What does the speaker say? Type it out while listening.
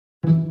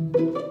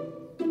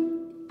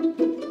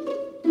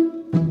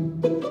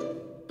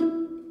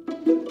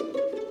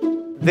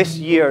This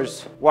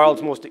year's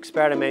World's Most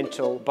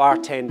Experimental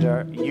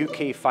Bartender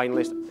UK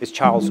finalist is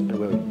Charles and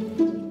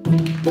William.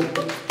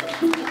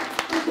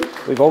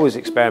 We've always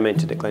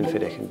experimented at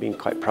Glenfiddich and been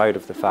quite proud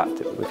of the fact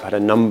that we've had a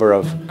number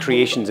of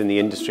creations in the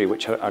industry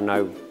which are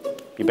now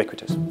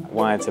ubiquitous.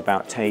 Why it's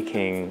about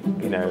taking,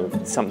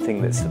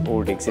 something that's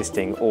already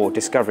existing or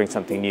discovering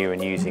something new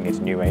and using it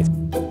in new ways.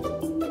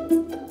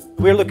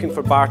 We're looking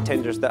for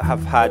bartenders that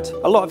have had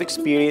a lot of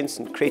experience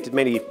and created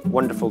many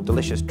wonderful,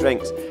 delicious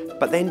drinks,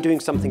 but then doing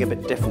something a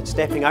bit different,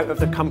 stepping out of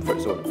their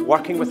comfort zone,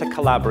 working with a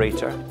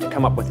collaborator to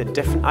come up with a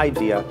different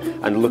idea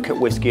and look at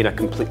whiskey in a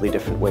completely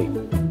different way.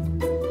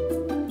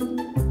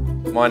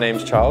 My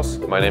name's Charles.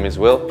 My name is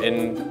Will.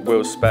 In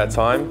Will's spare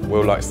time,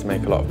 Will likes to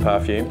make a lot of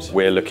perfumes.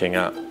 We're looking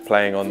at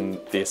playing on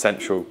the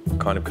essential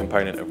kind of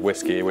component of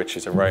whiskey, which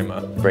is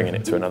aroma, bringing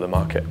it to another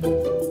market.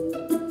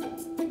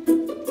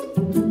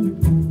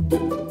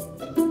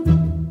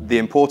 The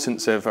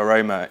importance of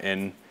aroma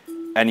in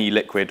any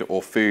liquid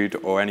or food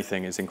or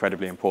anything is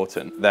incredibly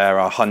important. There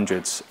are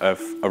hundreds of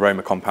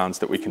aroma compounds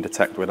that we can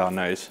detect with our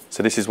nose.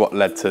 So this is what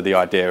led to the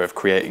idea of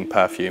creating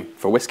perfume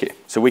for whiskey.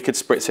 So we could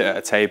spritz it at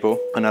a table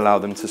and allow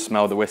them to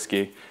smell the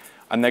whiskey,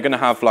 and they're going to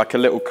have like a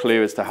little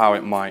clue as to how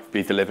it might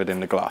be delivered in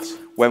the glass.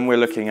 When we're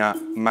looking at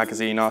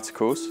magazine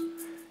articles,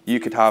 you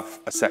could have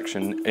a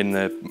section in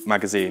the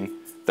magazine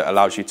that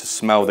allows you to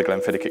smell the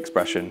Glenfiddich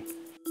expression.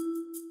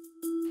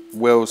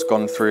 Will's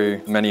gone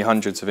through many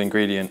hundreds of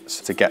ingredients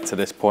to get to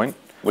this point.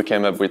 We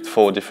came up with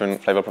 4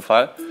 different flavor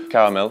profiles: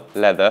 caramel,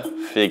 leather,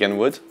 fig and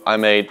wood. I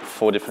made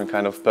 4 different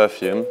kinds of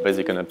perfume,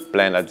 basically going to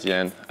blend at the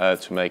end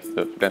to make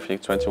the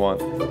Glenfiddich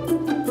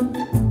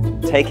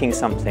 21. Taking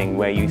something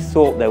where you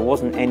thought there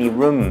wasn't any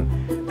room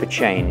for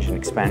change and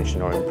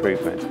expansion or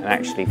improvement, and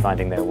actually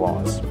finding there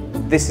was.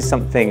 This is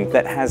something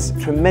that has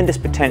tremendous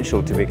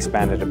potential to be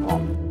expanded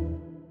upon.